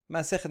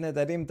Masech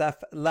Nedarim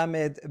Daf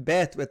Lamed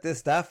Bet. With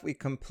this daf, we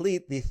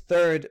complete the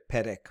third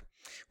perek.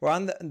 We're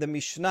on the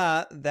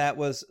Mishnah that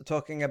was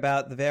talking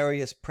about the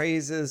various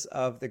praises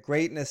of the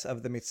greatness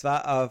of the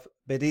mitzvah of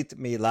Berit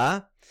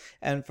Milah.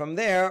 And from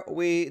there,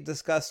 we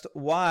discussed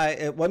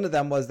why. One of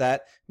them was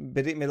that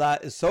Berit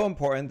Milah is so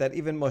important that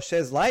even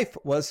Moshe's life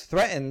was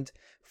threatened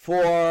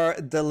for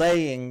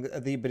delaying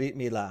the Berit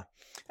Milah.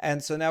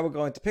 And so now we're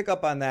going to pick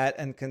up on that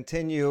and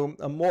continue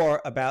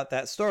more about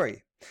that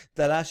story.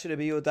 דרש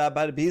רבי יהודה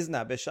בר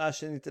ביזנא בשעה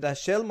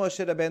שנתרשל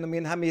משה רבנו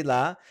מן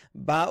המילה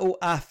באו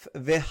אף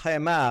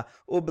וחמה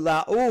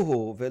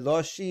ובלעוהו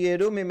ולא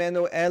שירו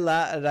ממנו אלא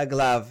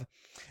רגליו.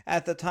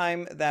 At the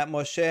time that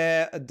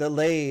Moshe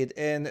delayed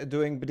in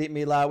doing Brit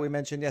Milah, we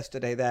mentioned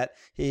yesterday that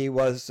he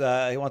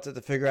wanted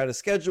to figure out a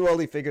schedule.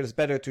 He figured it's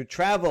better to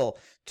travel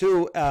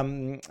to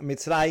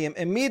Mitzrayim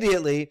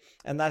immediately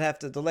and not have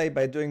to delay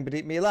by doing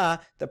Brit Milah.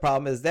 The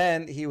problem is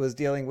then he was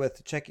dealing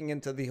with checking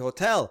into the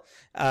hotel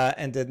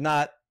and did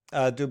not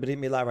do Brit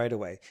Milah right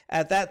away.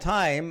 At that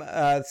time,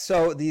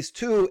 so these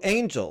two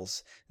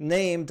angels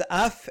named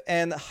Af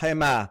and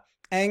Chema,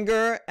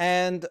 anger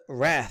and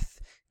wrath,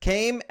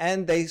 came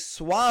and they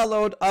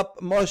swallowed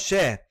up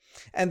Moshe,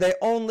 and they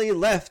only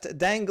left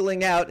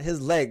dangling out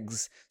his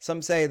legs.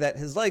 Some say that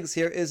his legs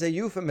here is a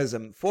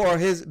euphemism for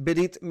his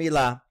Brit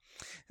Milah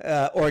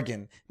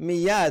organ.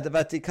 Miyad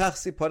vatikach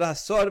sipora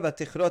sor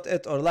vatichrot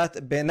et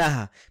orlat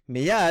benaha.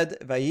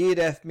 Miyad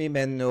vayiref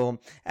mimenu.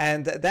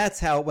 And that's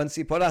how when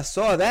Sipora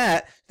saw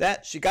that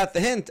she got the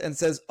hint and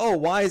says, oh,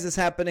 why is this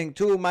happening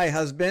to my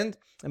husband?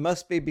 It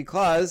must be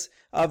because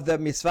of the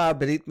mitzvah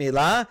Brit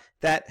Milah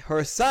that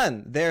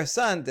their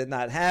son did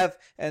not have,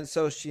 and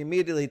so she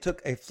immediately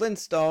took a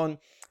flintstone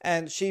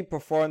and she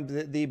performed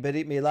the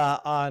Brit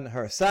Milah on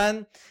her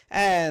son,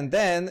 and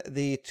then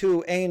the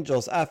two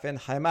angels, Af and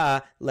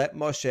Chema, let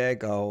Moshe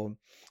go.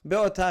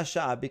 Be'ota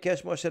sha'a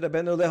bikesh Moshe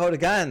Rabbeinu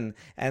lehorgan,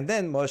 and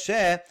then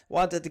Moshe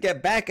wanted to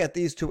get back at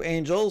these two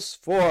angels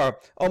for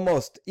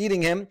almost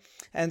eating him,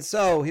 and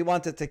so he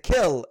wanted to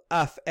kill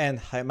Af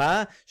and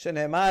Chema.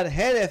 Shenemar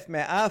heref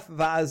me'af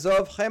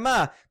va'azov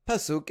Chema,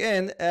 pasuk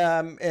in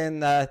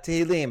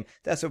Tehillim.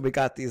 That's where we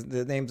got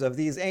the names of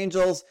these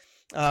angels.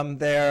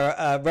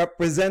 They're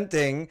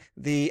representing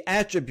the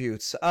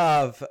attributes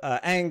of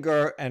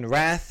anger and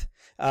wrath.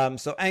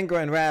 So anger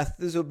and wrath,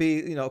 this will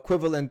be,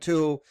 equivalent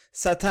to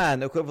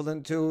Satan,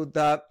 equivalent to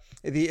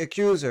the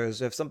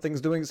accusers. If someone's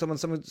doing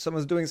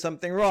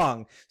something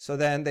wrong, so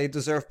then they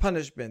deserve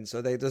punishment.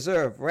 So they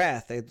deserve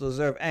wrath. They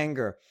deserve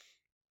anger.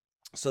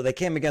 So they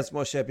came against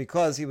Moshe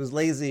because he was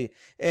lazy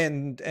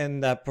in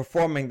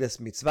performing this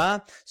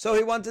mitzvah. So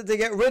he wanted to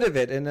get rid of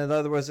it. And in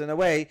other words, in a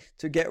way,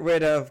 to get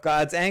rid of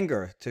God's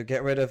anger, to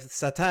get rid of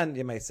Satan,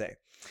 you may say.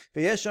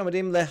 And some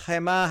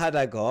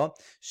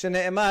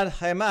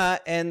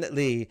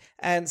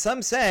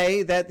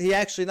say that he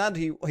actually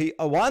he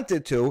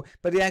wanted to,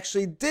 but he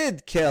actually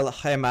did kill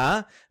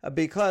Chema,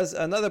 because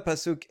another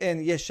pasuk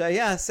in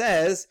Yeshaya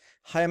says,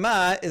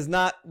 Chema is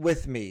not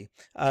with me.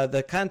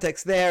 The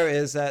context there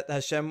is that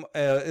Hashem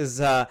is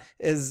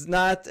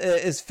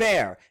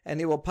fair, and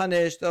he will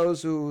punish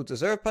those who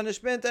deserve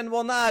punishment and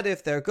will not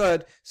if they're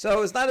good.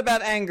 So it's not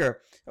about anger.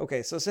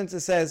 Okay, so since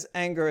it says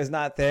anger is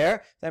not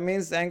there, that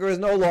means anger is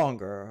no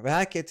longer. Wait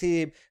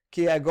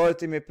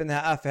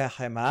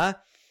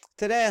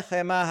a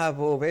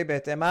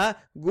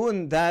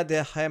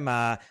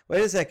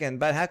second,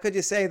 but how could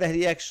you say that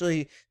he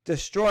actually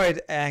destroyed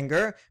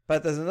anger?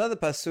 But there's another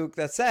pasuk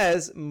that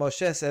says,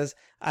 Moshe says,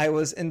 I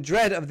was in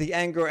dread of the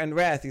anger and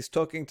wrath. He's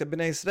talking to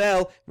Bnei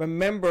Israel,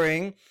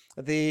 remembering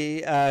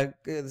the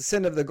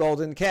sin of the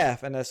golden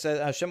calf. And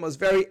Hashem was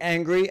very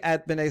angry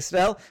at Bnei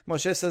Israel.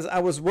 Moshe says, I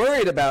was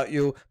worried about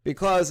you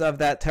because of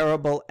that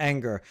terrible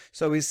anger.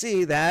 So we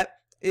see that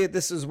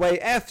this is way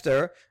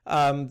after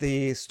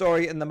the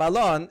story in the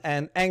Malon,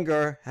 and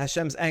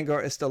Hashem's anger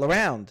is still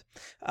around.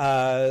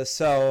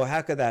 So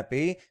how could that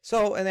be?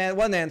 So, and then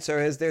one answer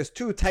is there's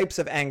two types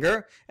of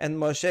anger, and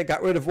Moshe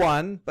got rid of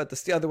one, but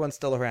the other one's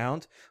still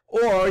around.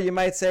 Or you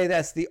might say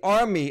that's the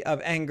army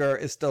of anger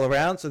is still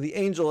around, so the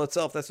angel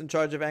itself that's in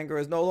charge of anger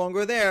is no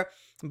longer there,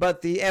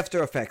 but the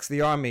after effects,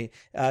 the army,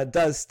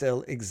 does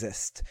still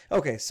exist.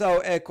 Okay,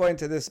 so according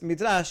to this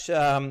midrash,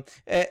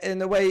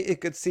 in a way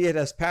it could see it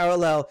as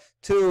parallel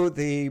to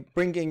the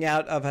bringing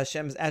out of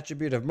Hashem's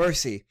attribute of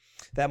mercy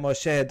that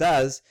Moshe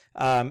does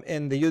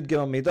in the Yud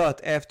Gimel Midot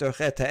after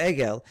Chet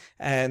HaEgel,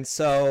 and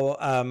so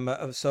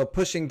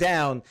pushing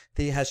down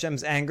the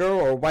Hashem's anger,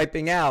 or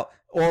wiping out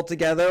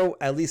altogether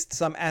at least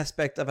some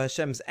aspect of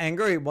Hashem's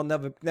anger. He will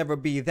never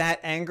be that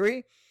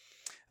angry.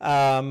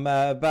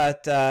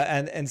 But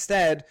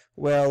instead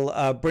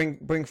will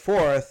bring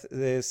forth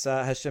this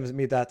Hashem's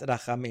midat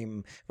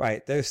rachamim.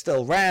 Right? There's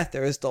still wrath.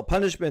 There is still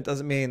punishment.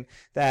 Doesn't mean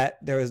that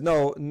there is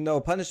no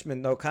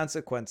punishment, no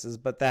consequences,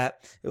 but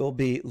that it will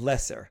be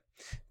lesser.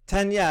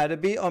 Tanya,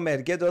 Rabbi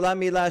Omer, Gedola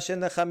Milah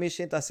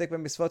Shenachamishin Tasek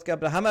b'Misvot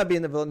Abraham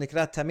Abinu v'lo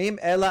nikrat Tamim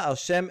Ela al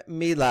Shem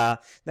Milah.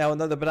 Now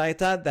another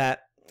braita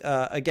that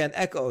again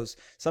echoes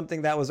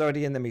something that was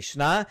already in the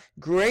Mishnah.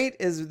 Great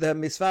is the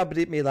mitzvah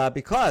Brit Milah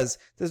because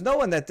there's no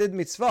one that did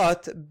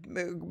mitzvot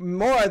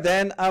more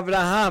than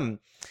Avraham.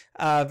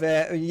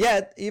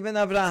 Yet, even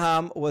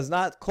Avraham was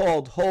not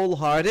called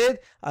wholehearted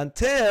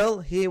until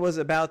he was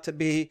about to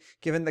be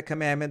given the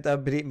commandment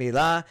of Brit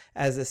Milah,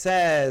 as it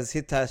says,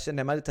 in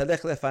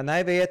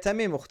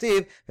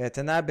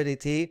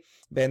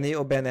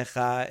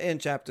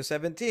chapter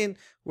 17,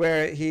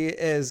 where he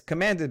is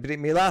commanded Brit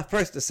Milah.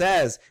 First it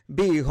says,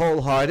 be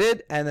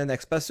wholehearted, and the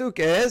next pasuk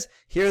is,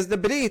 here's the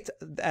Brit,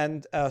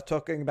 and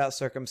talking about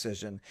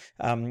circumcision.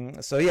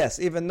 So yes,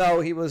 even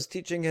though he was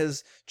teaching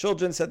his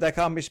children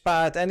Tzedakah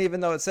Mishpat, and even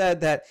though it said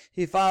that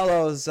he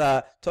follows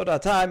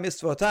Toratai,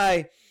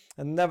 Mitzvotai,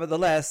 and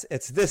nevertheless,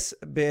 it's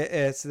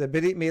the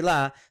Brit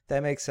Milah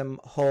that makes him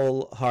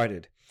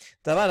wholehearted.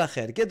 דבר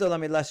אחר, גדול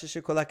המילה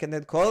ששקולה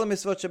כנגד כל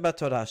המצוות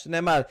שבתורה,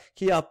 שנאמר,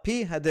 כי על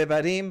פי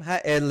הדברים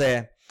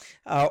האלה.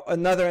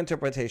 Another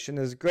interpretation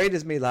is great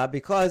is milah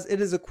because it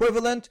is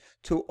equivalent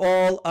to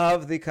all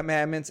of the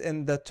commandments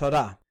in the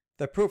Torah.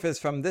 The proof is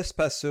from this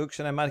pasuk,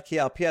 שנאמר, כי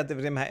על פי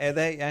הדברים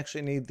האלה. You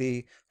actually need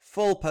the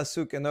full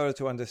pasuk in order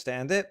to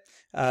understand it.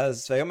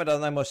 אז ויאמר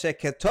אדוני משה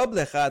כתוב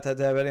לך את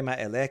הדברים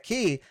האלה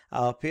כי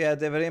על פי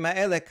הדברים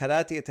האלה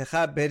קראתי אתך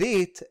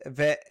ברית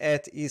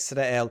ואת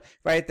ישראל.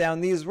 Write down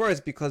these words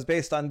because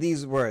based on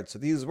these words. So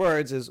these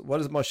words is,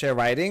 what is Moshe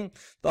writing?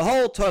 The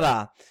whole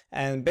Torah.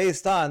 And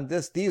based on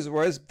these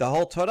words, the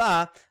whole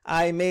Torah,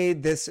 I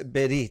made this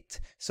berit.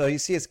 So you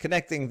see it's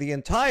connecting the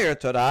entire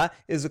Torah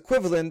is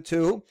equivalent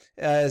to,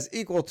 is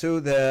equal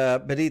to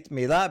the Brit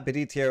Milah.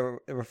 Berit here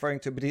referring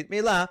to Brit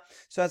Milah.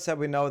 So that's how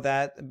we know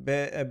that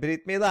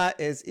Brit Milah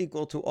is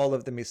equal to all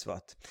of the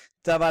mitzvot.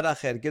 דבר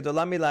אחר,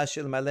 גדולה מילה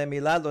של מלא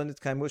מילה לא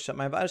נתקיימו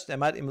שמיים וארץ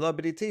נאמר אם לא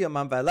בריתי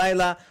יומם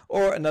ולילה.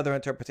 Or another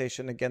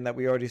interpretation again that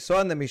we already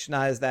saw in the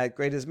Mishnah is that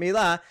great is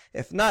milah.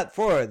 If not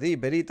for the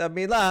berit of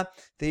milah,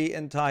 the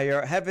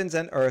entire heavens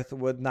and earth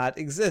would not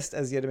exist.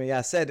 As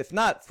Yirmiyah said, if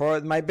not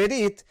for my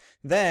berit,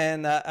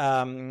 then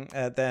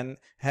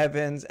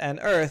heavens and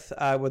earth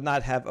I would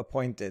not have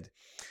appointed.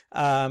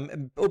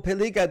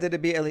 Upeliga de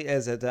Rabbi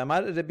Eliezer,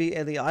 Amar Rabbi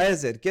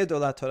Eliezer,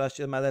 Gedola Torah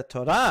shel Maleh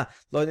Torah,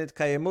 lo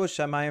nitkayemu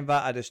shamayim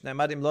va'aretz.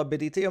 Ne'amar im lo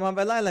beriti yomam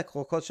v'layla,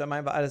 kol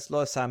shamayim va'aretz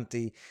lo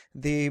samti.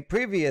 The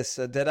previous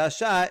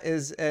derasha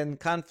is in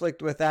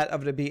conflict with that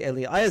of Rabbi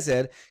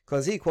Eliezer,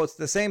 because he quotes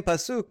the same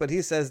pasuk, but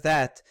he says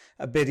that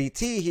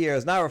beriti here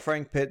is not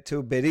referring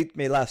to berit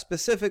milah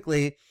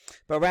specifically,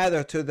 but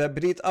rather to the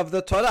berit of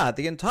the Torah.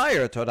 The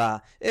entire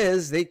Torah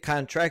is the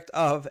contract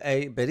of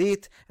a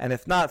berit, and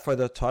if not for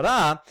the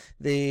Torah,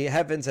 the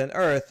heavens and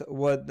earth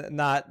would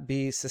not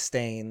be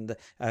sustained,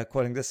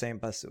 according to the same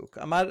pasuk.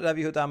 Amar Rav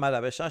Yehuda Amar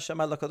Rav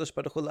Shama l'Kadosh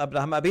Baruch Hu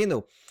Abraham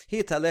Abinu,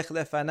 Hitalech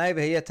lefanai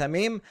v'hiyeh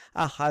tamim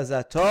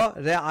achazato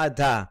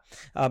re'ada.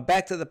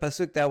 Back to the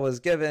pasuk that was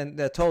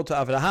told to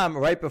Avraham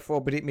right before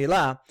Brit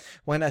Milah,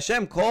 when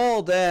Hashem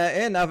called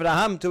in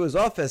Avraham to his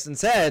office and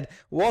said,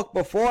 "Walk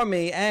before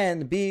me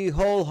and be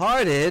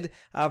wholehearted,"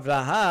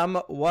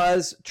 Avraham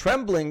was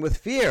trembling with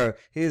fear.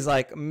 He's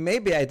like,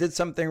 maybe I did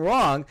something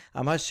wrong.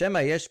 You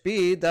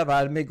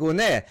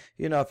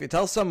know, if you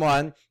tell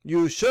someone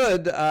you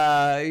should,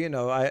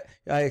 I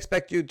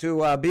expect you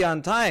to be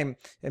on time,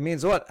 it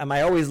means what? Am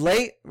I always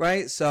late?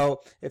 Right?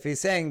 So if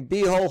he's saying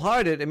be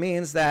wholehearted, it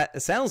means that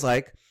it sounds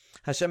like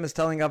Hashem is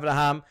telling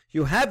Avraham,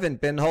 you haven't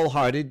been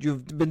wholehearted,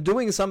 you've been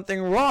doing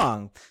something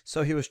wrong.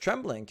 So he was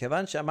trembling.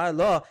 Once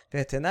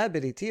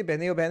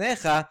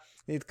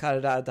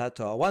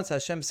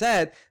Hashem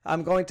said,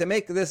 I'm going to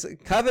make this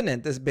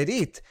covenant, this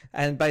berit,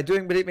 and by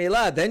doing berit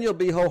milah, then you'll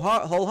be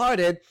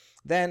wholehearted,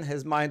 then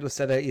his mind was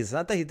set at ease.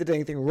 Not that he did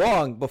anything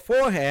wrong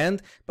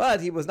beforehand,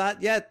 but he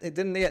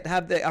didn't yet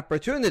have the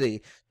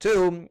opportunity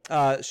to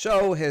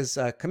show his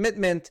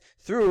commitment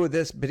through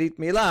this berit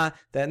milah,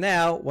 that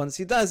now, once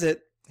he does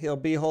it, he'll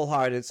be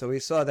wholehearted. So we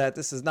saw that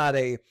this is not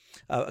a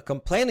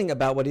complaining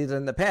about what he did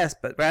in the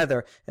past, but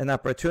rather an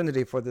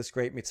opportunity for this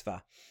great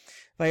mitzvah.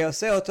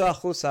 ויעשה אותו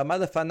החוצה, אמר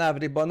לפניו,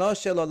 ריבונו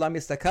של עולם,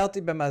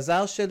 הסתכלתי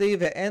במזל שלי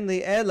ואין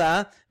לי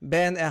אלא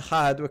בן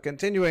אחד. We're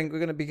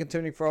going to be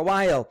continuing for a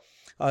while.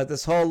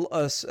 This whole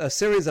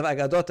series of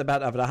agadot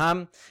about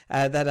Avraham,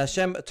 that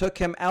Hashem took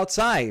him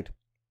outside.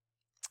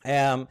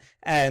 And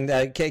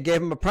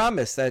gave him a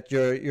promise that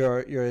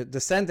your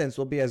descendants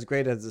will be as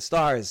great as the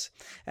stars.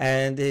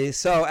 And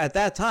so at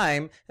that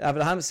time,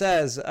 Abraham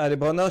says,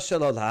 Ribono shel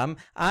olam,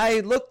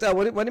 I looked at,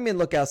 what do you mean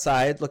look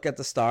outside, look at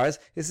the stars?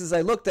 He says, I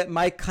looked at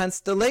my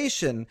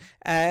constellation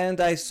and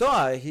I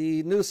saw,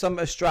 he knew some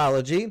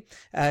astrology,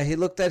 he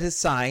looked at his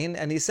sign,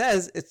 and he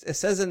says, it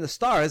says in the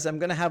stars, I'm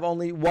going to have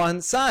only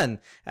one son,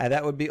 and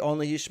that would be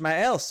only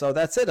Ishmael, so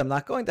that's it, I'm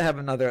not going to have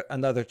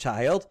another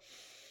child.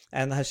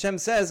 And Hashem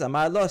says,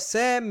 Amar lo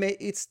se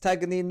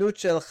me'itztagninut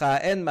shelcha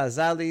en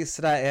mazal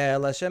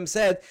Yisrael. Hashem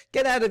said,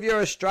 get out of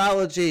your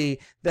astrology.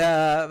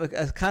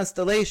 The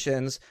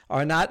constellations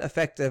are not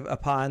effective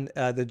upon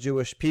the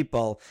Jewish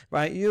people,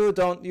 right? You're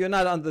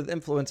not under the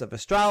influence of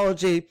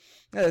astrology.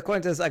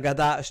 according to this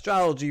Agadah,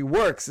 astrology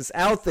works, it's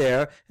out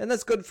there, and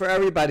that's good for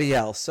everybody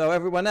else. So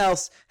everyone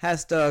else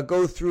has to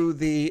go through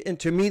the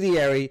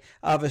intermediary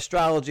of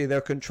astrology.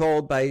 They're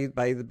controlled by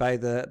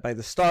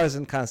the stars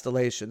and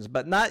constellations,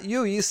 but not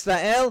you,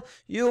 Yisrael.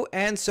 You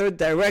answered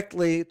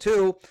directly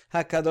to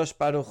Hakadosh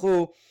Baruch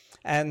Hu,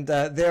 and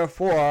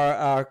therefore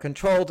are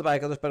controlled by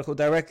Hakadosh Baruch Hu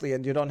directly,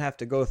 and you don't have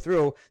to go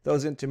through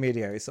those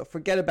intermediaries. So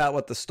forget about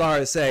what the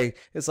stars say.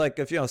 It's like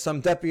if some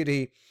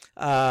deputy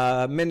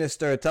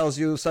minister tells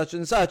you such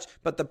and such,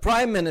 but the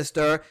prime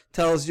minister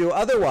tells you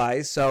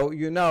otherwise, so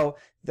you know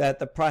that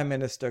the prime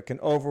minister can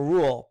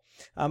overrule.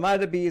 אמר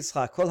רבי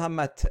יצחק, כל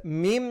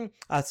המתמים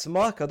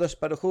עצמו, הקדוש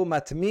ברוך הוא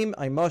מתמים,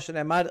 עמו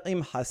שנאמר,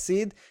 אם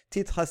חסיד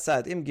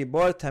תתחסד, אם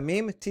גיבור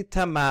תמים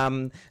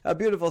תתמם. A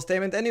beautiful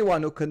statement.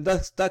 Anyone who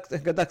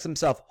conducts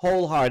himself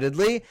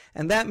wholeheartedly,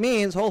 and that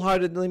means,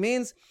 wholeheartedly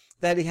means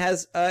that he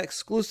has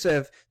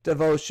exclusive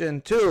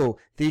devotion to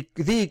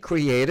the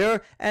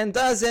Creator and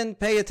doesn't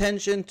pay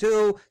attention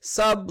to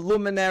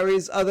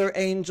sub-luminaries, other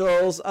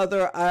angels,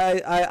 other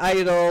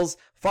idols,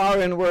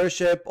 foreign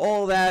worship,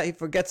 all that. He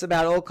forgets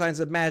about all kinds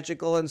of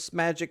magic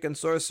and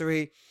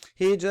sorcery.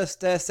 He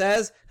just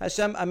says,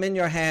 Hashem, I'm in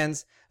your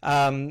hands,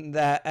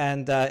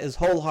 is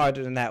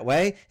wholehearted in that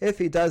way. If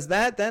he does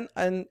that, then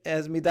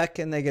as midah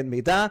keneged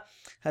midah,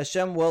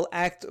 Hashem will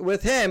act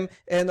with him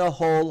in a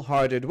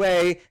wholehearted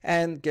way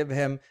and give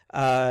him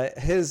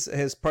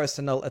his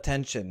personal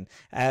attention.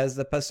 As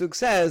the pasuk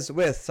says,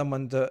 with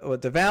someone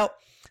devout,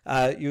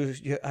 you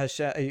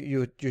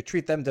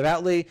treat them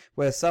devoutly.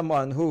 With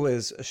someone who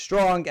is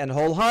strong and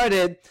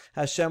wholehearted,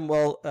 Hashem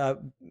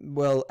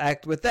will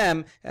act with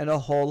them in a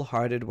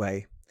wholehearted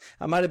way.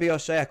 אמר רבי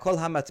יושע, כל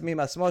המתמים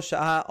עצמו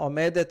שעה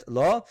עומדת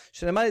לו,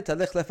 שנאמר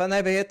יתהלך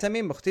לפניי ויהיה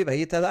תמים, וכתיב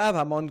היית לאב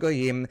המון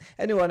גויים.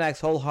 Anyone acts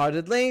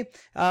wholeheartedly,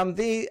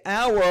 the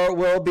hour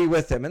will be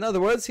with him. In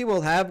other words, he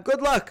will have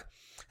good luck.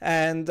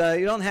 And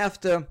you don't have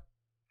to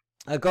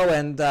go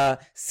and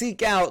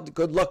seek out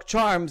good luck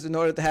charms in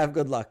order to have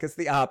good luck. It's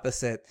the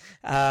opposite.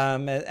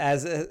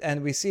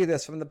 And we see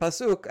this from the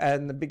pasuk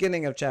in the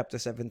beginning of chapter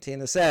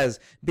 17. It says,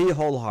 be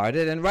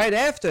wholehearted. And right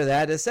after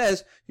that, it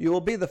says, you will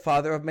be the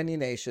father of many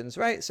nations.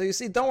 Right? So you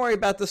see, don't worry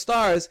about the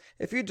stars.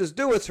 If you just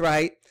do what's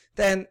right,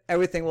 then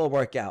everything will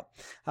work out.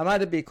 And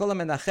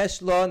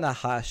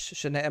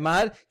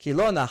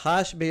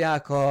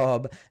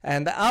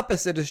the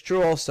opposite is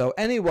true also.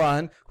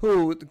 Anyone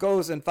who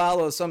goes and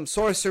follows some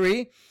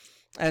sorcery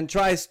and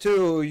tries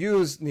to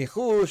use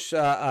nichush,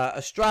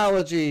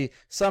 astrology,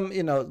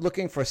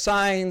 looking for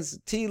signs,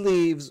 tea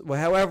leaves,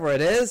 however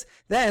it is,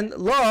 then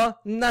lo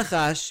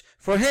nachash,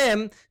 for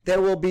him there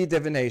will be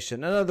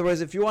divination. In other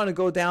words, if you want to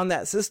go down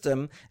that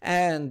system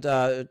and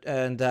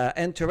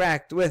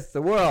interact with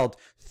the world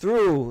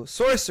through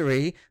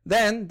sorcery,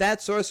 then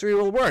that sorcery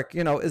will work.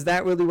 Is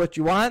that really what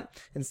you want?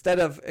 Instead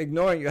of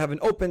ignoring, you have an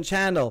open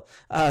channel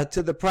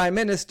to the prime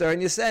minister,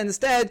 and you say,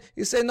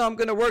 no, I'm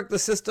going to work the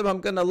system.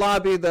 I'm going to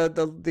lobby the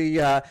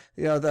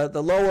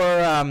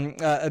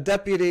lower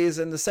deputies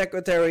and the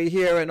secretary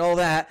here and all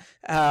that.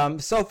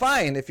 So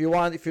fine, if you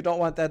don't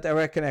want that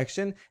direct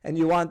connection and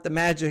you want the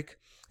magic,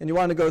 and you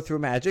want to go through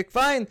magic,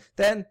 fine,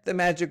 then the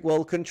magic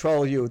will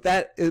control you.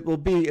 That it will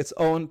be its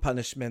own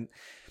punishment.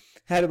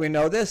 How do we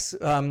know this?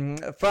 From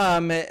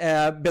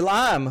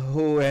Bilam,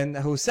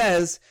 who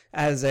says,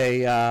 as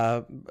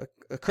a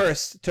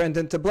curse turned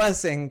into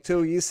blessing to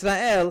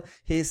Yisrael,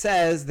 he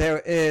says there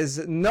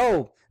is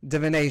no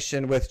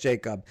divination with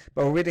Jacob.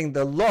 But we're reading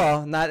the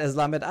law not as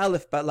Lamed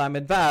Aleph but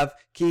Lamed Vav,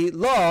 ki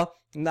law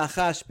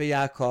nachash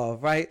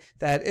b'Yaakov, right?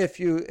 That if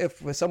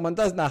someone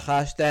does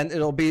nachash, then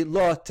it'll be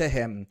law to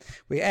him.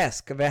 We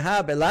ask,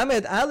 veha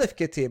b'Lamed Aleph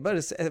kitib, but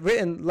it's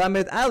written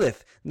Lamed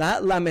Aleph,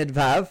 not Lamed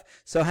Vav.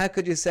 So how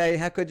could you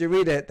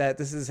read it that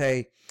this is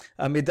a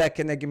midah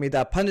keneged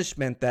midah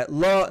punishment, that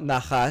law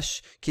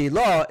nachash, ki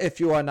law, if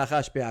you are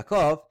nachash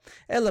b'Yaakov,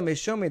 ela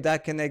mishum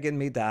midah keneged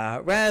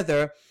midah.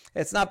 Rather,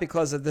 it's not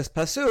because of this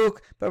pasuk,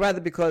 but rather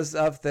because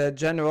of the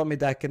general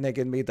midah keneged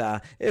midah.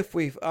 If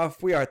we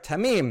are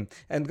tamim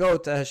and go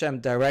to Hashem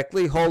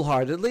directly,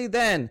 wholeheartedly,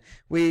 then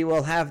we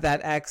will have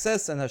that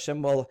access, and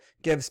Hashem will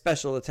give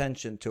special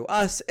attention to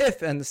us.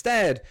 If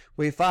instead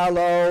we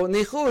follow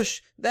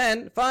nichush,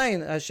 then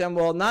fine, Hashem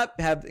will not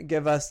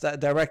give us that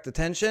direct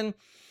attention.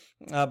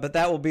 But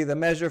that will be the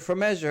measure for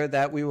measure,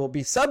 that we will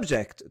be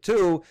subject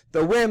to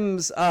the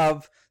whims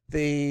of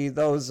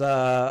those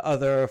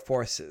other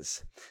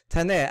forces.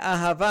 Taneh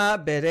ahava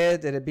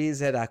bered Rabbi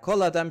Zera.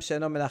 Kol adam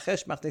she'eno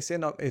menachesh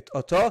machnisino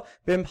oto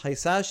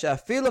b'mchisa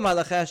she'afilu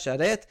malachei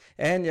hasharet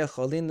en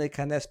yecholin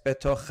leikanes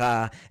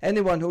betocha.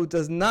 Anyone who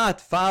does not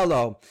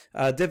follow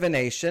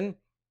divination,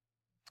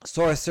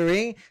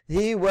 sorcery,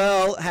 he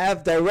will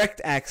have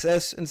direct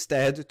access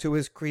instead to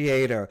his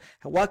creator.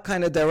 What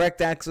kind of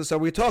direct access are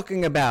we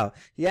talking about?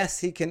 Yes,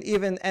 he can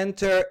even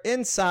enter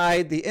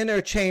inside the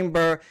inner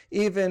chamber,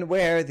 even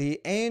where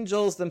the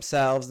angels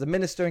themselves, the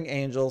ministering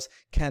angels,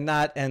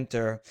 cannot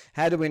enter.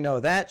 How do we know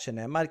that?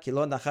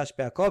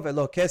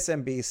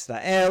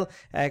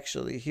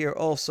 Actually, here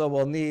also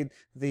we'll need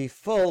the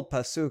full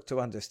pasuk to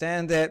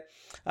understand it.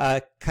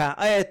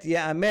 Ka'et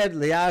ya'amed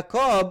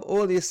li'Yaakov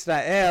ul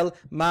Yisrael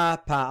ma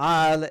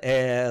pa'al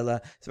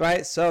el.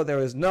 Right, so there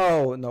is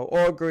no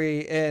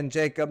augury in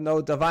Jacob,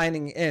 no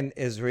divining in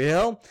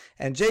Israel,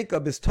 and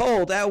Jacob is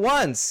told at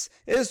once.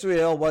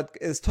 Israel what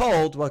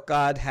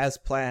God has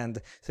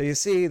planned. So you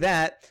see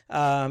that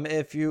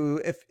if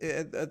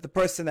the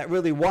person that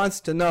really wants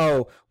to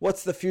know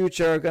what's the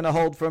future going to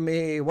hold for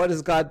me, what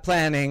is God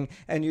planning,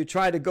 and you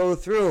try to go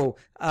through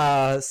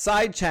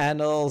side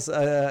channels,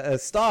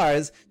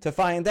 stars to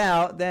find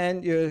out,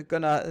 then you're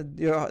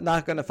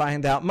not gonna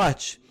find out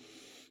much.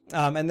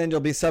 And then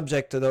you'll be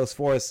subject to those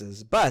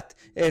forces. But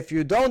if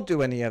you don't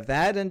do any of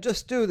that and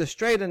just do the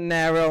straight and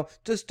narrow,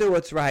 just do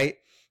what's right,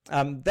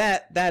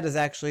 that is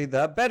actually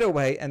the better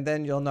way, and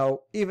then you'll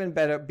know even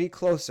better, be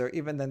closer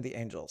even than the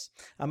angels.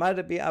 Amar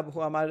Rabbi Abu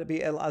Amar Rabbi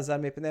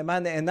Elazar mipnei ma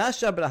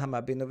ne'enash Abraham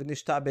Abinu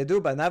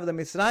v'nishtabedu banav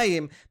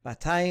leMitzrayim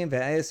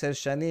 210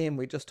 shanim.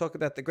 We just talked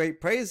about the great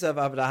praise of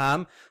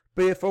Abraham.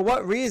 But for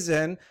what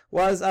reason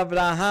was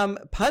Abraham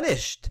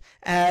punished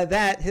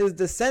that his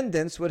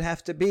descendants would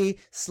have to be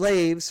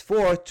slaves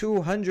for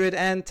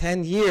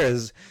 210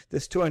 years?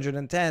 This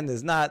 210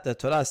 is not, the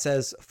Torah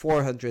says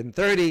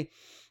 430.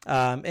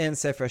 In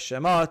Sefer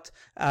Shemot,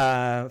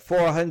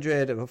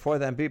 400 before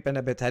the Bipene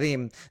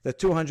Betarim. The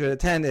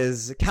 210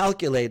 is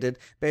calculated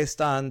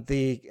based on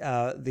the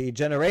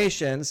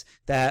generations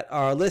that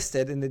are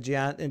listed in the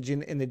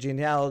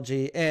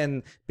genealogy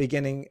in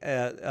beginning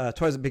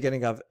towards the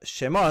beginning of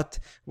Shemot,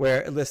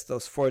 where it lists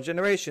those 4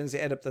 generations.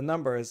 You add up the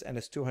numbers, and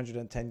it's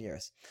 210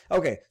 years.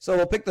 Okay, so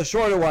we'll pick the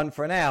shorter one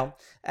for now.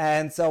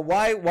 And so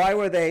why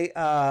were they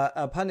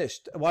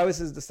punished? Why was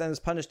his descendants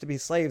punished to be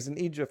slaves in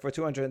Egypt for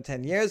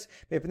 210 years?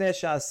 Because he,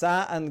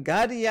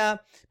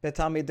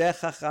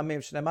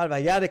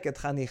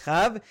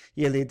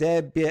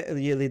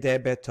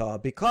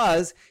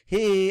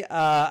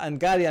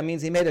 Angaria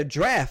means he made a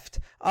draft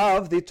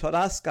of the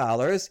Torah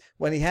scholars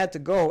when he had to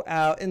go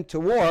out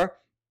into war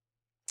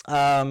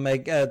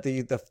against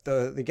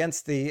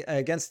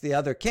the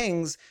other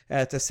kings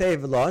to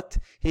save Lot.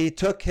 He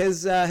took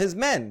his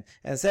men,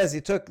 and says he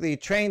took the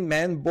trained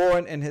men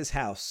born in his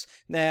house.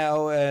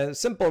 Now,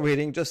 simple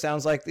reading just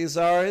sounds like these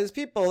are his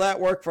people that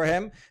work for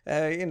him.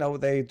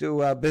 They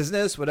do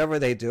business, whatever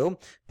they do.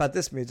 But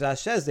this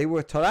Midrash says they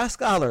were Torah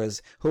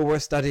scholars who were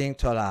studying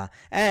Torah,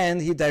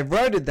 and he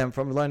diverted them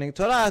from learning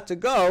Torah to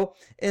go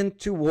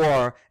into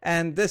war.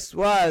 And this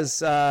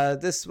was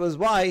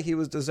why he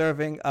was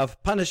deserving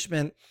of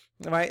punishment.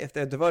 Right? If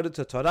they're devoted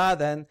to Torah,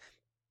 then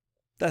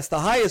that's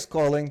the highest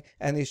calling,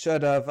 and he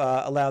should have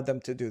allowed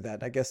them to do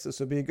that. I guess this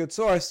would be a good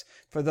source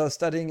for those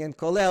studying in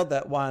Kollel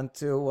that want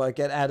to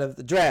get out of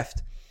the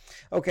draft.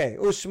 Okay,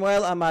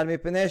 Ushmuel Amar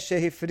mipnei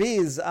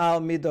shehifriz al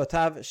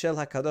midotav shel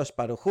Hakadosh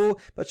Baruch Hu.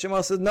 But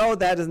Shmuel says, no,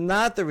 that is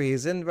not the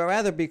reason, but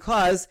rather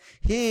because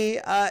he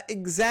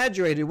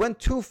exaggerated, went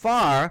too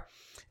far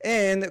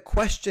in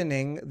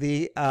questioning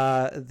the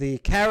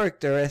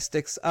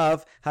characteristics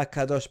of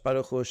Hakadosh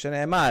Baruch Hu.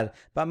 Shene'emar,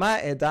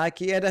 Bama eda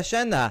ki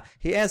edashena.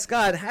 He asked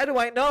God, how do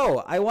I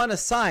know? I want a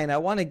sign. I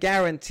want a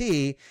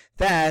guarantee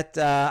that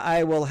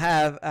I will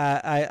have,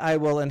 I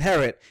will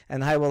inherit,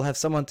 and I will have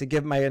someone to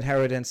give my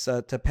inheritance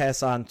to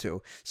pass on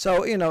to.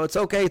 So it's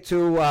okay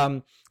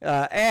to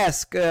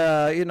ask.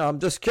 I'm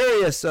just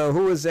curious.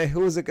 Who is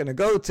it going to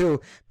go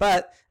to?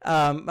 But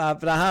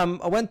Abraham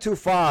went too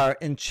far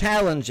in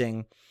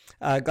challenging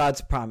God's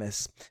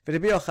promise. Or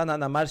a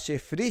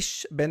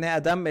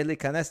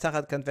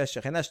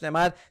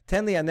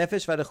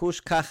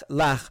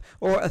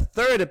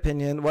third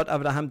opinion, what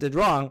Abraham did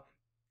wrong,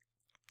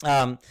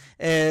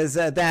 is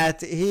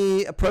that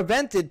he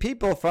prevented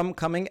people from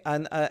coming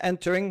and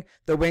entering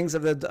the wings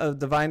of the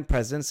divine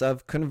presence,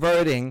 of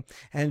converting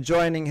and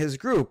joining his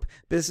group.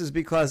 This is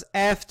because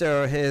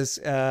after his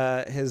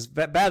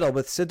battle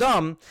with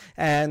Sodom,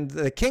 and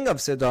the king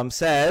of Sodom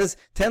says,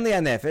 "Ten li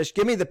hanefesh,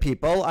 give me the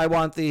people. I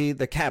want the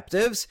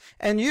captives,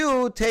 and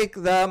you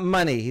take the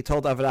money." He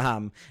told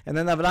Abraham, and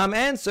then Abraham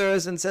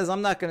answers and says,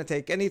 "I'm not going to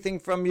take anything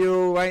from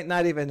you, right?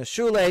 Not even a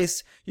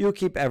shoelace. You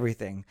keep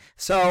everything."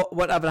 So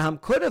what Abraham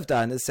could have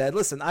done is said,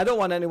 listen, I don't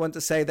want anyone to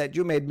say that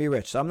you made me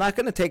rich, so I'm not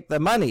going to take the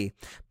money,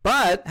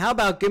 but how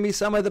about give me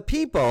some of the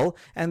people?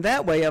 And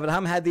that way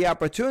Abraham had the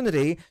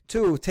opportunity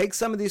to take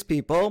some of these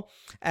people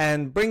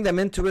and bring them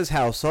into his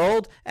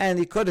household, and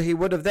he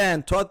would have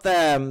then taught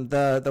them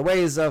the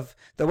ways of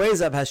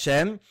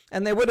Hashem,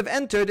 and they would have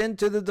entered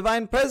into the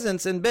divine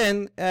presence and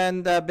been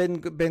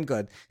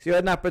good. So you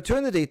had an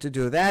opportunity to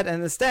do that,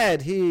 and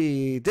instead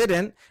he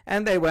didn't,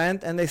 and they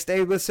went and they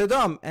stayed with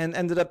Sodom and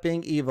ended up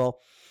being evil.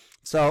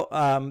 So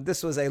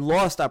this was a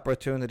lost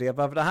opportunity of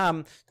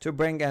Avraham to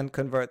bring and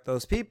convert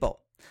those people.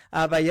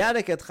 Back to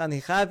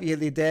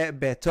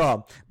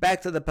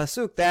the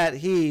pasuk that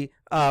he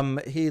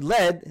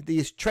led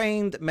these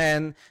trained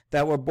men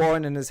that were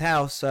born in his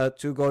house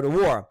to go to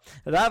war.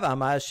 Rav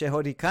amar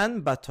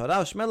shehorikan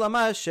batorah, Shmuel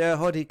amar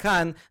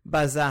shehorikan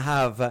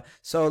bazahav.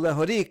 So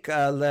lehorik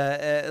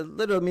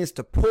literally means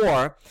to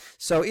pour.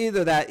 So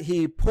either that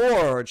he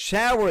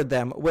showered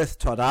them with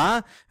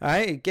Torah. All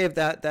right, he gave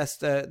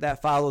that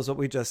follows what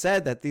we just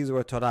said, that these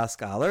were Torah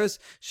scholars.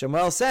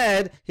 Shmuel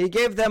said he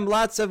gave them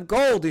lots of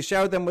gold. He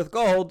showered them with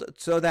gold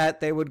so that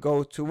they would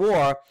go to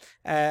war.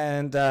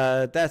 And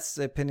that's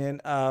the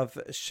opinion of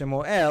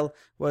Shemuel,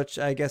 which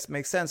I guess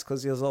makes sense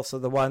because he was also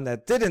the one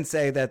that didn't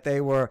say that they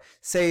were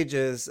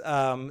sages,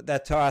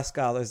 that Torah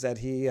scholars that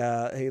he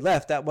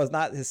left. That was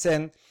not his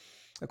sin.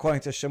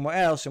 According to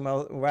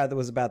Shemuel rather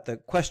was about the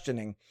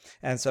questioning.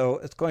 And so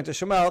according to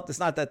Shemuel, it's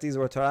not that these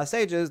were Torah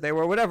sages, they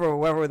were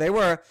whoever they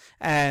were,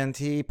 and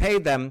he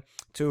paid them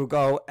to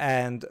go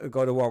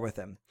to war with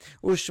him.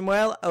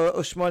 Ushmona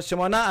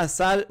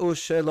asar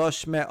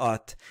ushlosh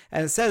me'ot.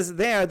 And it says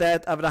there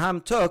that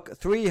Avraham took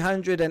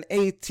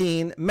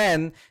 318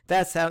 men.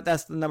 That's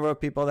the number of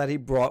people that he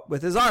brought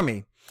with his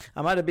army.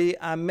 Amar Rabbi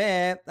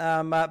Ameh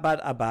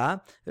bar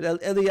Abba,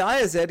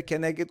 Eliezer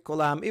keneged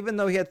kolam. Even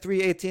though he had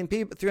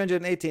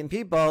 318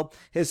 people,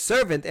 his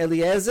servant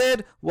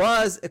Eliezer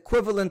was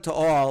equivalent to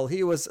all.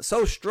 He was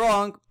so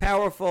strong,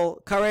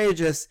 powerful,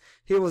 courageous.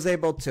 He was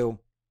able to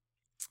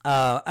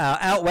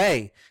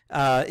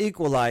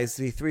equalize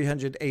the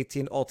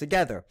 318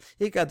 altogether.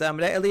 Other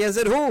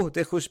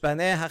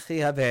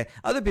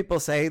people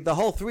say the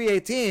whole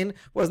 318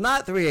 was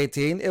not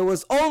 318, it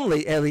was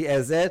only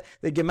Eliezer.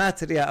 The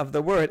gematria of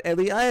the word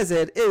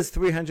Eliezer is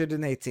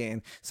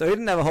 318. So he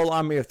didn't have a whole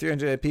army of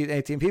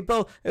 318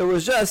 people, it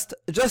was just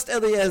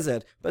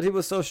Eliezer, but he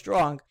was so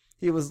strong.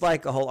 He was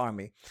like a whole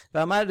army.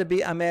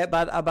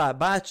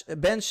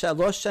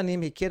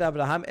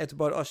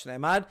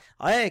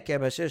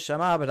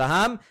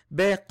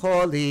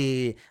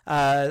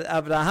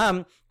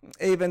 Avraham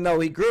even though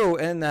he grew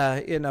in,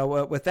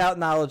 without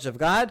knowledge of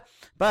God,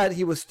 but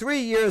he was 3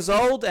 years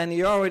old and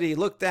he already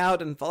looked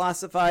out and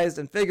philosophized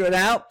and figured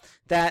out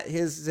that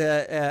his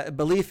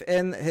belief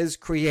in his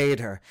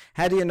creator.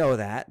 How do you know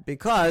that?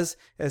 Because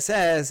it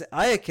says,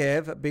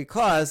 Ayakev,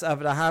 because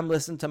Avraham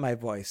listened to my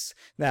voice.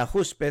 Now,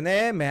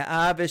 Hushbene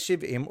me'ah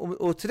v'shiv'im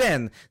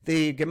utren.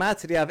 The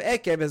gematria of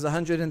Ekev is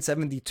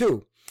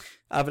 172.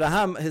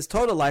 Avraham, his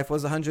total life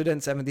was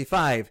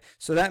 175.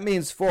 So that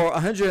means for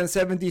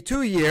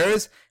 172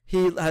 years,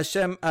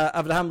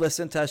 Avraham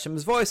listened to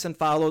Hashem's voice and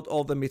followed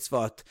all the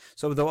mitzvot.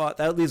 So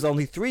that leaves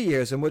only 3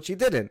 years in which he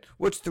didn't.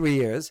 Which 3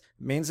 years?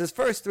 Means his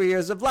first 3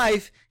 years of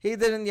life, he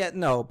didn't yet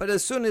know. But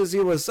as soon as he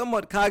was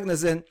somewhat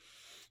cognizant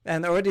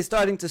and already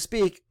starting to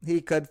speak, he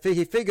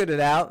figured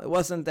it out. It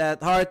wasn't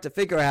that hard to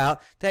figure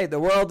out. Hey, the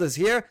world is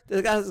here.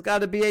 There's got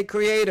to be a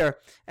creator.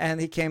 And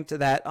he came to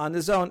that on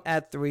his own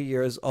at 3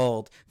 years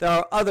old. There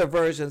are other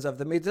versions of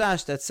the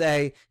Midrash that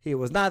say he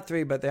was not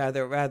 3, but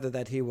rather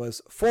that he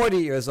was 40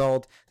 years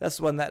old.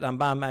 That's one that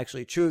Rambam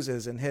actually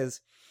chooses in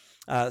his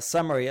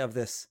summary of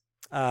this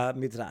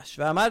Midrash.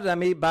 V'amar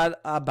Rami bar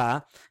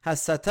Abba,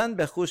 Hasatan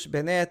bechush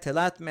b'nei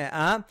telat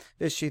me'ah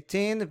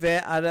v'shitin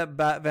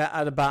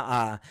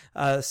ve'arba'a.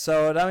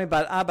 So Rami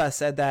bar Abba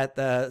said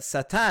that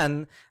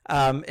Satan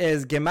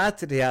is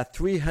gematria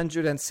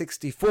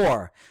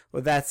 364.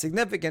 Well, that's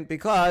significant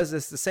because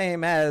it's the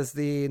same as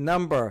the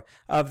number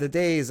of the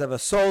days of a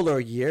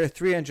solar year,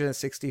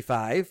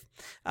 365,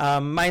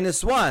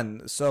 minus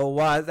 1. So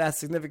the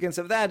significance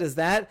of that is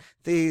that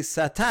the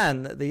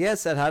Satan, the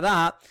Yetzer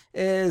Hara,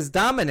 is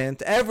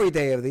dominant every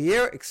day of the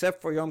year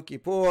except for Yom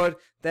Kippur.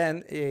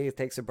 Then he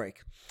takes a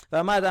break.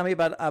 ואמר רמי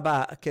בר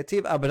אבא,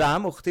 כתיב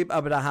אברהם וכתיב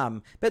אברהם.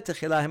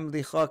 בתחילה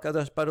המליכו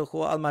הקדוש ברוך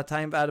הוא על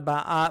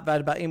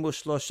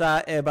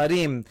 243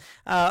 איברים.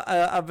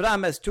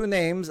 Avram has two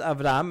names,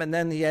 Avram, and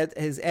then he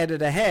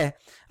added a he,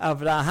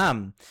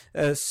 Avraham.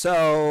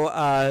 So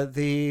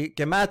the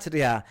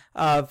gematria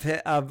of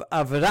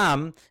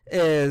Avram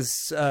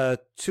is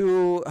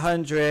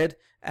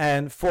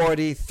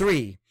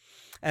 243.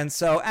 And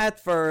so at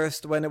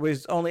first, when it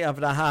was only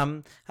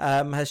Avraham,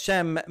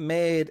 Hashem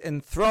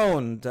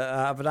enthroned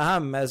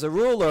Avraham as a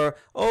ruler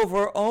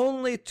over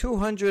only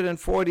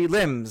 240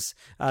 limbs.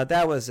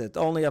 That was it.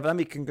 Only Avraham,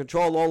 he can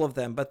control all of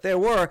them. But there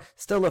were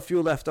still a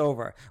few left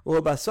over.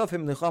 But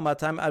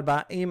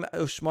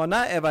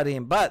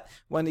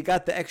when he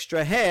got the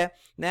extra hair,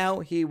 now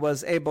he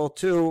was able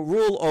to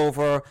rule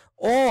over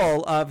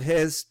all of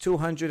his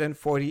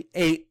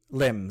 248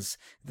 limbs.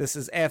 This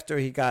is after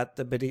he got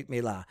the Berit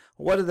Milah.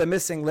 What are the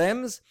missing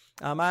limbs?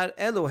 Amar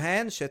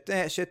Eluhen shete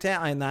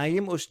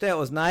einayim ushte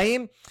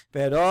oznaim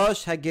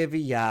verosh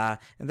hageviyah.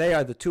 And they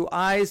are the two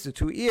eyes, the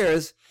two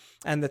ears,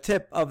 and the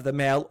tip of the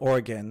male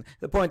organ.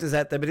 The point is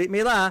that the Berit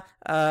Milah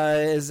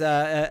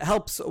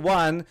helps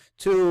one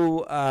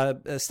to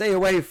stay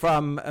away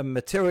from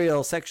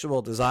material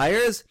sexual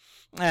desires,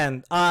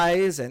 and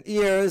eyes and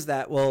ears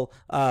that will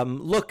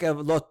look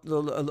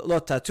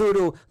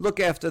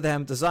after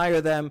them,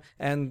 desire them,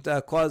 and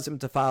cause him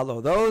to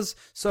follow those.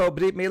 So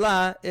Brit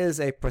Milah is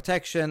a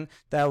protection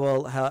that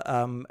will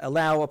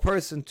allow a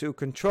person to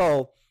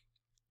control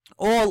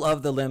all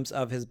of the limbs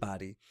of his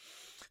body.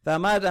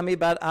 V'amar Rami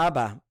bar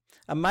Abba.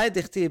 Okay,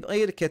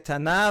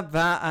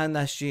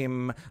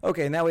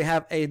 now we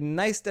have a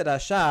nice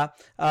derasha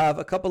of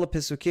a couple of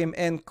pisukim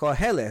in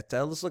Kohelet.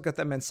 Let's look at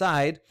them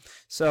inside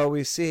so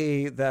we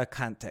see the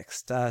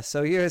context.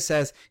 So here it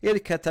says,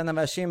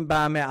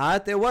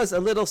 there was a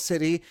little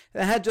city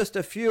that had just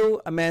a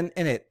few men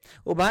in it.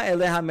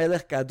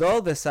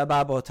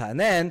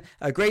 Then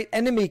a great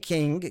enemy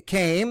king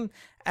came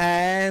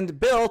and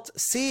built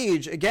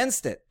siege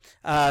against it.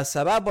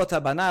 Sababota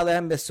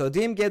banalem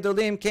besodim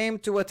gedolim came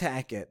to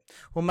attack it.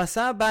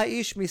 Umasaba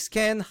ish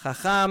misken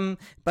chacham,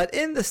 but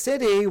in the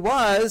city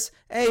was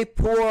a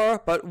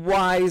poor but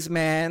wise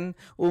man.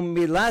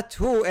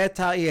 Umilatu et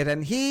ha'ir,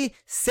 and he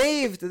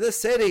saved the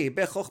city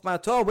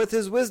bechokhmato, with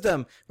his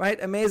wisdom. Right?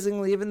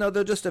 Amazingly, even though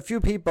there are just a few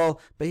people,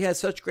 but he had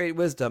such great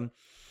wisdom.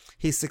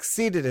 He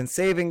succeeded in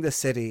saving the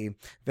city.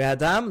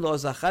 Ve'adam lo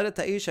zachar et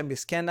ha'ish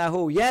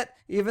hamiskenahu. Yet,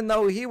 even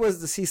though he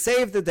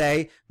saved the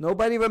day,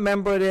 nobody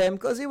remembered him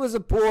because he was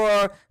a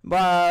poor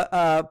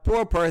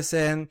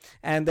person,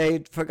 and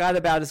they forgot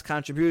about his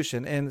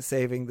contribution in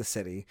saving the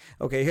city.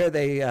 Okay, here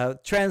they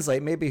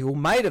translate maybe who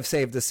might have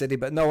saved the city,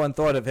 but no one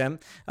thought of him.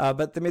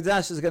 But the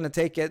Midrash is going to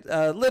take it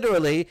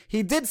literally.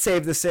 He did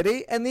save the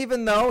city, and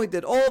even though he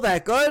did all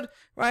that good,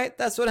 right?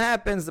 That's what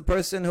happens. The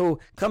person who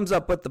comes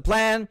up with the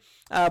plan,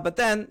 but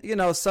then,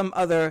 some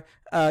other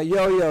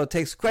yo-yo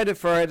takes credit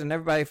for it, and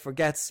everybody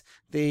forgets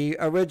the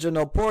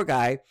original poor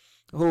guy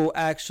who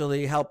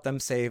actually helped them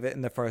save it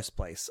in the first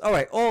place. All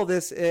right, all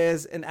this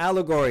is an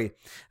allegory.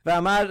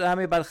 What is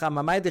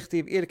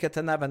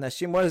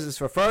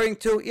this referring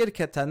to? Ir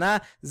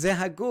ketana ze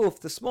haguf.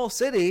 The small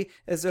city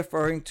is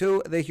referring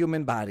to the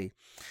human body.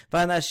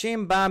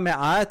 V'anashim ba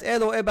me'at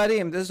elo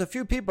ebarim. There's a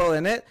few people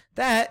in it.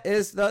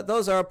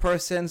 Those are a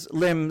person's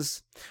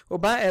limbs. A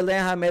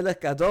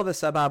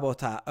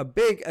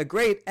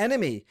great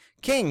enemy,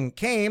 king,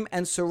 came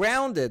and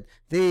surrounded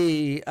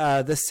the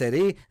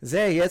city.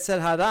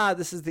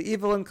 This is the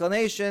evil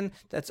inclination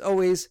that's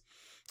always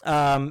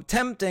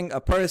tempting a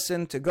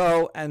person to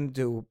go and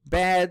do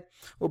bad.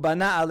 And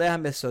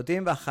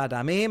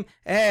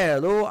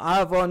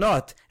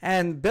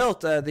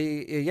built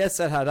the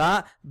Yetzer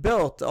Hara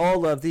built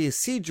all of these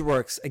siege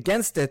works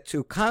against it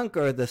to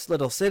conquer this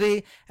little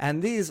city,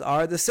 and these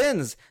are the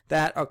sins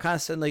that are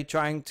constantly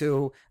trying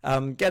to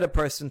get a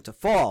person to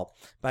fall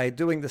by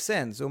doing the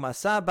sins. But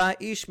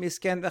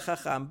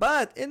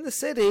in the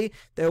city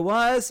there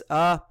was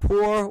a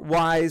poor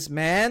wise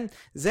man.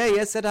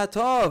 Yetzer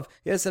Hatov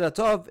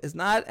is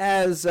not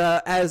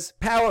as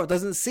powerful,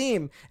 doesn't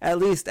seem at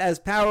least as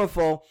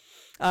powerful,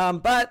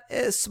 but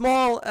a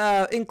small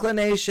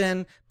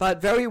inclination, but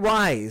very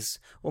wise.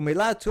 And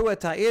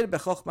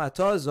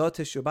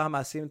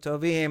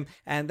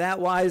that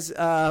wise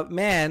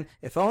man,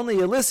 if only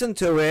you listen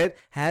to it,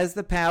 has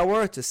the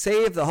power to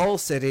save the whole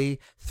city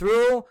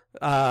through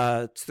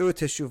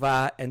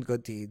teshuvah and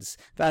good deeds.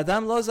 But the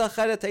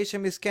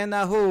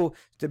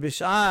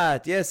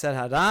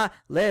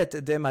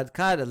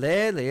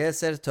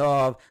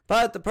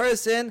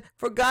person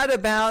forgot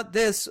about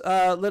this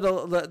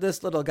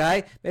little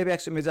guy. Maybe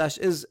actually Midrash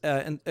is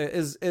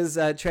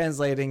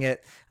translating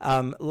it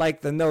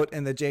like the note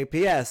in the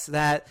JPS,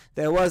 that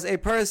there was a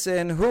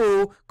person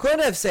who could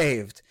have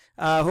saved.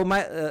 Who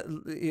might,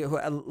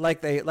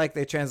 like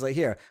they translate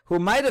here, who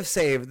might have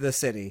saved the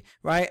city,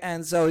 right?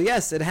 And so,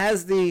 yes, it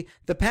has the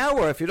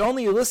power. If you'd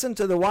only listen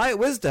to the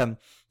wisdom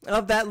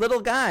of that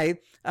little guy,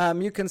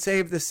 you can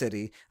save the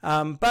city.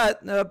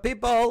 But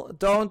people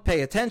don't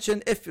pay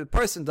attention. If a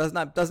person does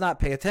not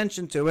pay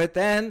attention to it,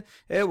 then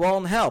it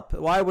won't help.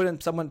 Why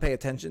wouldn't someone pay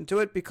attention to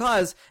it?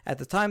 Because at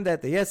the time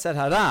that the Yetzer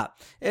Hara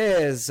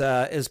is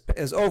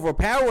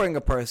overpowering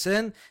a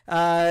person,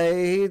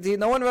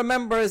 no one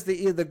remembers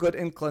the good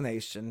inclination,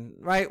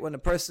 right? When a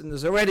person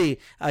is already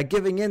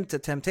giving in to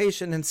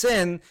temptation and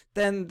sin,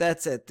 then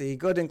that's it. The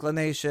good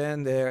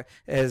inclination there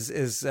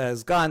is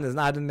gone, is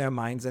not in their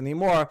minds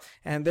anymore,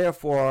 and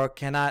therefore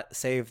cannot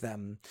save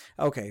them.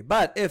 Okay,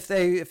 but if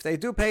they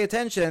do pay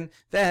attention,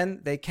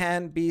 then they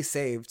can be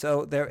saved.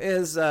 So there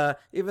is,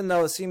 even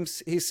though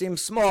he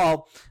seems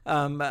small,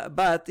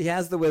 but he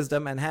has the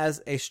wisdom and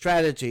has a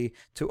strategy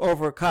to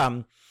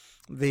overcome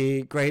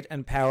the great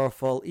and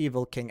powerful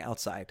evil king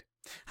outside.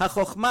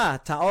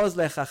 HaChochma ta'oz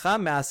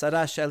lechacham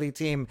me'asara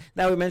shalitim.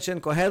 Now we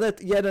mentioned Kohelet,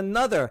 yet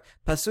another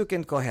pasuk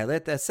in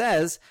Kohelet that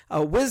says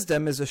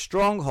wisdom is a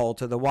stronghold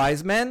to the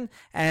wise men,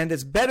 and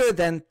it's better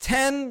than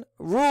 10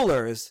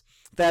 rulers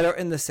that are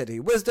in the city.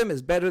 Wisdom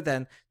is better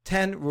than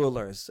 10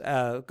 rulers.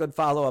 Good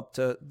follow-up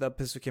to the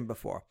Pesukim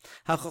before.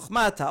 What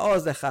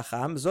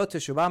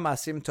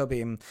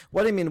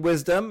do you mean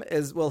wisdom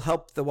will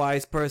help the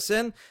wise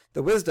person?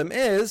 The wisdom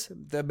is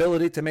the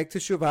ability to make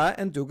teshuvah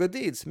and do good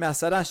deeds. And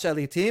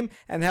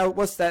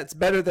what's that? It's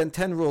better than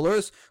 10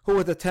 rulers. Who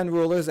are the 10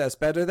 rulers that's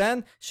better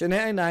than?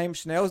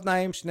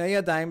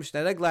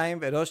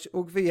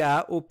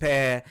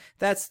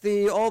 That's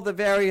all the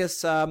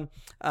various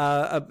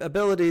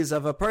abilities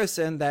of a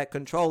person that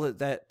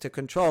to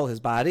control his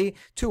body.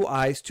 2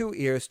 eyes, 2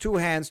 ears, 2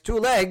 hands, 2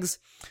 legs,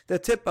 the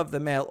tip of the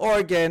male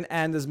organ,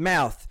 and his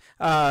mouth.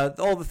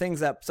 All the things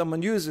that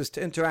someone uses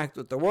to interact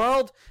with the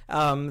world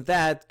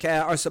that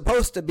are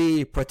supposed to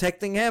be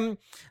protecting him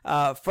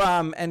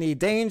from any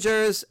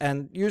dangers,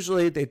 and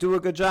usually they do a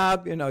good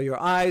job.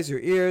 Your eyes, your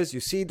ears, you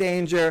see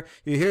danger,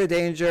 you hear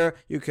danger,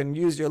 you can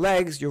use your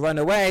legs, you run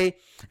away,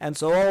 and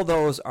so all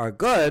those are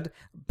good.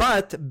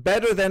 But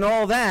better than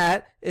all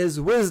that is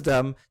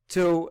wisdom,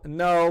 to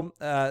know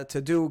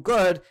to do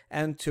good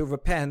and to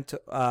repent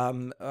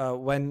when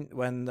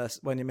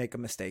you make a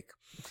mistake.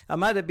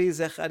 אמר רבי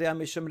זכריה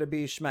משום רבי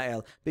ישמעאל,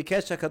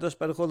 ביקש הקדוש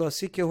ברוך הוא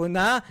להוציא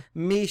כהונה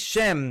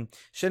משם,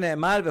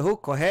 שנאמר והוא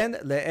כהן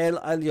לאל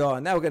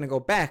עליון. Now we're going to go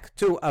back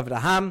to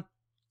Avraham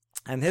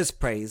and his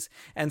praise,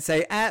 and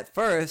say at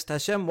first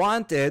Hashem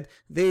wanted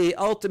the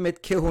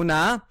ultimate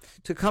kehuna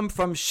to come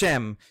from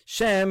Shem.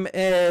 Shem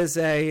is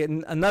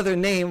another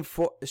name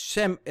for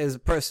Shem is a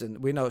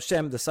person. We know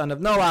Shem, the son of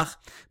Noach,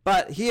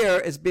 but here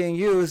is being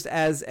used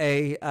as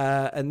a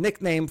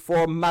nickname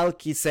for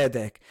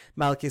Melchizedek.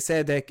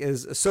 Melchizedek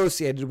is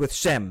associated with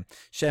Shem.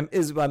 Shem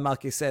is by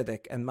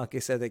Melchizedek, and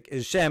Melchizedek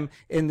is Shem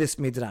in this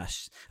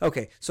midrash.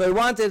 Okay, so he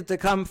wanted to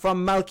come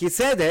from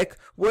Melchizedek.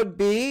 Would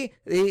be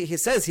he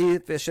says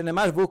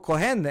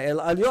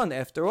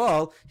after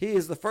all, he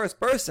is the first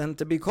person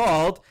to be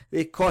called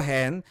the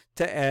Kohen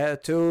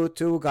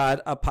to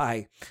God up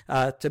high.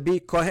 To be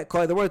Kohen,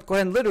 the word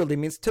Kohen literally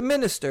means to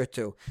minister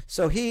to.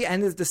 So he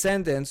and his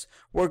descendants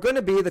were going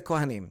to be the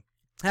Kohanim.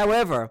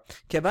 However,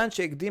 but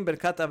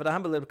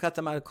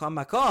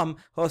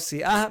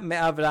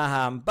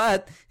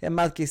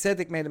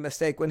Melchizedek made a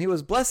mistake. When he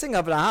was blessing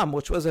Avraham,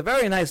 which was a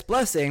very nice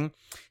blessing,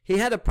 he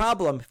had a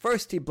problem.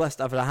 First he blessed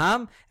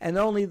Avraham, and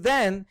only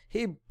then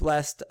he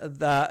blessed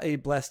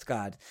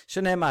God.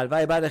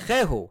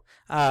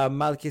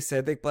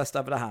 Melchizedek blessed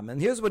Avraham.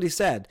 And here's what he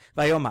said.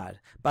 Vayomar,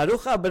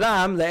 Baruch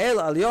Abraham le'el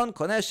alyon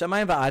koneh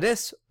shamayim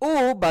va'aretz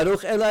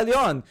baruch el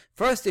alyon.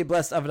 First he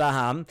blessed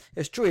Avraham.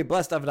 It's true, he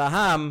blessed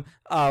Avraham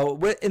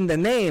in the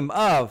name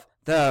of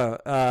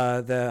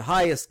the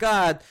highest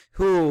God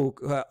who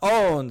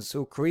owns,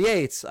 who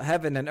creates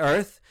heaven and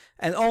earth.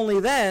 And only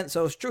then,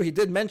 so it's true, he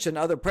did mention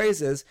other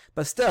praises,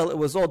 but still, it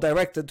was all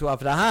directed to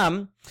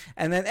Avraham.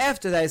 And then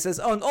after that, he says,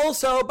 oh, and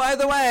also, by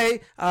the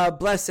way,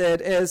 blessed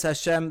is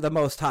Hashem the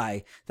Most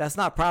High. That's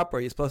not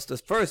proper. You're supposed to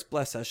first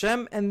bless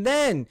Hashem, and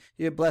then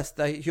you bless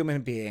the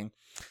human being.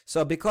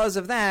 So because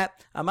of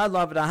that, Amad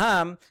lo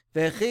Avraham,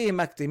 Vechi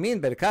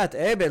maktimin berkat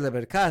ebe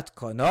leberkat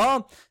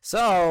kono.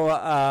 So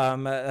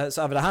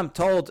Avraham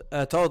told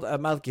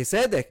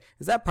Melchizedek,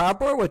 is that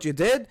proper what you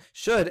did?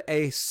 Should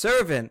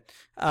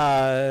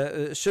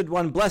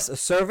one bless a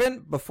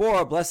servant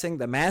before blessing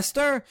the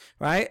master,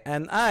 right?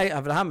 And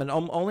Avraham,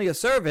 am only a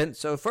servant,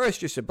 so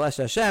first you should bless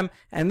Hashem,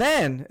 and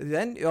then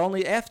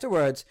only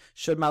afterwards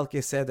should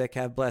Melchizedek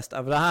have blessed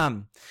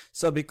Avraham.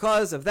 So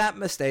because of that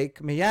mistake,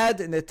 miyad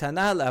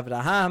netana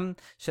Avraham,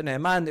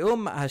 shene'eman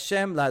ne'um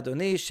Hashem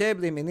ladoni sheb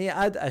limini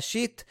ad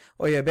ashit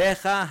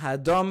oyebecha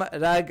hadom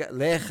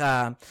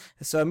raglecha.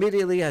 So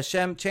immediately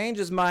Hashem changed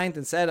his mind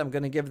and said, I'm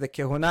going to give the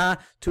kehuna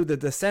to the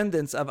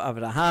descendants of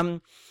Avraham.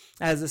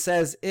 As it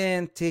says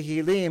in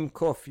Tehillim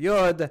Kuf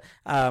Yod,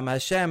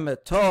 Hashem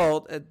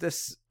told,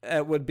 this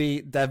would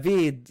be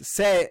David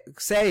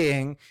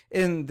saying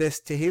in this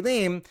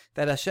Tehillim,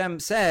 that Hashem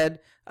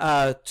said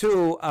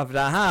to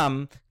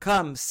Avraham,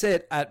 come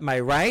sit at my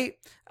right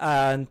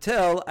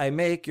until I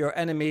make your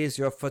enemies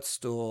your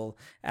footstool.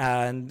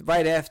 And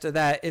right after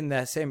that, in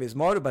the same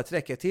Mizmor,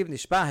 Batre Ketiv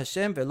Nishba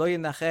Hashem Velo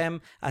Yinachem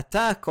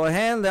Ata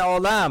Kohen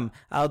Leolam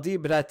Al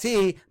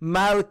Dibrati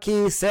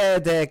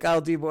Melchizedek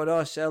Al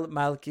Diboro Shel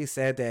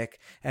Melchizedek.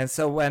 And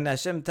so when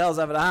Hashem tells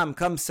Avraham,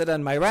 come sit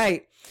on my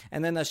right,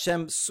 and then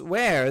Hashem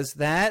swears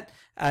that,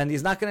 and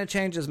he's not going to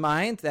change his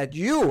mind, that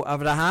you,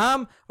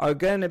 Avraham, are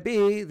going to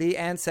be the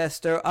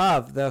ancestor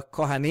of the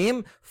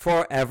Kohanim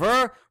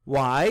forever.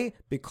 Why?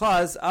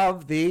 Because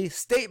of the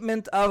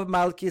statement of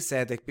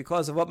Melchizedek,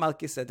 because of what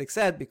Melchizedek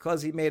said,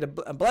 because he made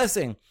a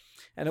blessing.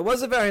 And it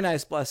was a very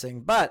nice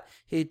blessing, but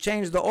he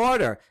changed the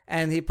order,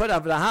 and he put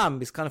Avraham,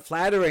 he's kind of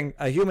flattering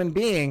a human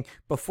being,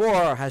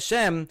 before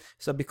Hashem.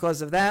 So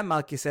because of that,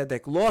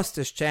 Melchizedek lost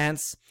his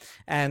chance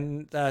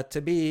and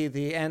to be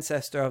the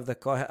ancestor of the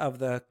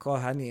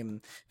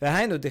Kohanim.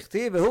 V'hainu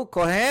dichtiv v'hu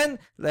kohen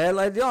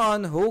le'el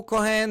adyon hu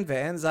kohen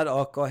ve'en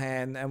zar'o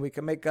kohen. And we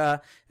can make an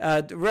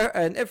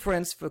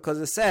inference, because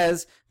it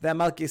says that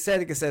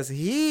Melchizedek, says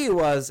he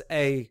was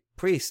a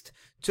priest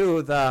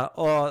to the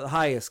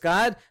highest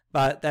God,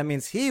 but that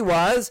means he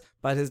was,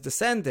 but his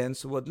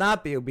descendants would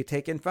not be, would be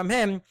taken from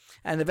him,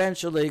 and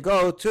eventually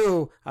go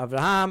to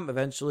Abraham,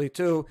 eventually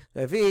to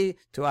Levi,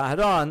 to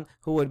Aaron,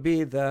 who would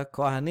be the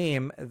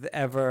Kohanim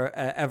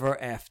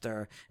ever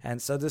after.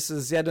 And so this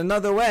is yet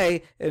another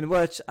way in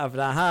which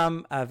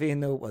Avraham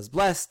Avinu was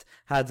blessed.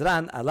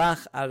 Hadran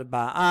alach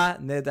arba'a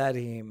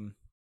nedarim.